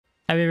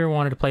Have you ever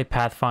wanted to play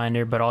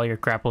Pathfinder, but all your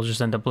grapples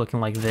just end up looking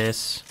like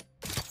this?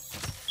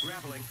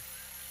 Grappling.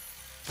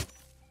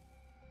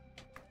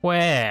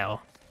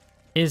 Well,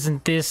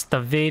 isn't this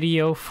the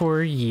video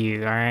for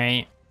you,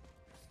 alright?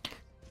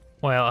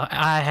 Well,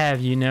 I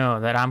have you know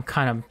that I'm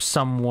kind of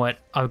somewhat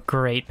a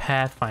great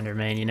Pathfinder,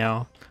 man, you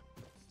know?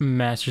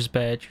 Master's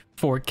badge,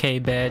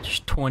 4K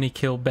badge, 20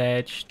 kill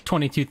badge,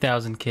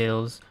 22,000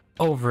 kills,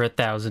 over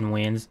 1,000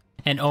 wins,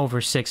 and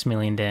over 6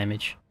 million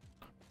damage.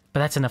 But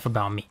that's enough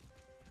about me.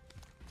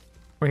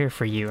 We're here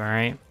for you,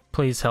 alright?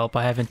 Please help.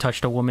 I haven't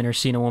touched a woman or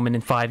seen a woman in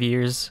 5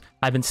 years.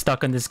 I've been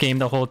stuck on this game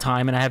the whole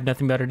time and I have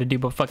nothing better to do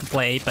but fucking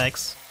play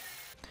Apex.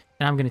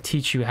 And I'm gonna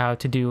teach you how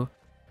to do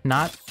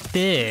not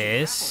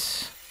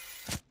this,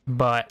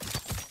 but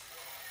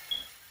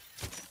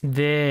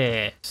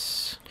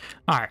this.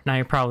 Alright, now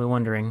you're probably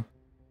wondering,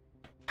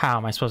 how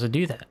am I supposed to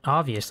do that?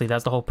 Obviously,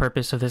 that's the whole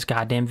purpose of this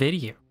goddamn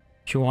video.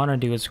 What you want to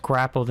do is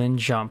grapple, then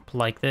jump,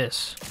 like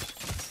this.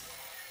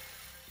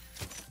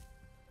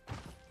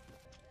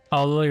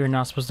 Although you're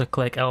not supposed to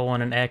click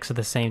L1 and X at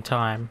the same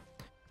time,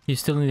 you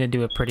still need to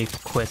do it pretty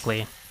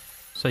quickly,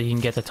 so you can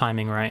get the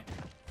timing right.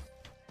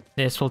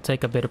 This will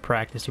take a bit of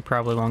practice, you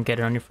probably won't get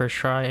it on your first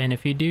try, and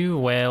if you do,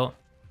 well,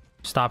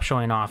 stop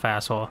showing off,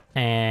 asshole.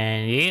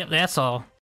 And yeah, that's all.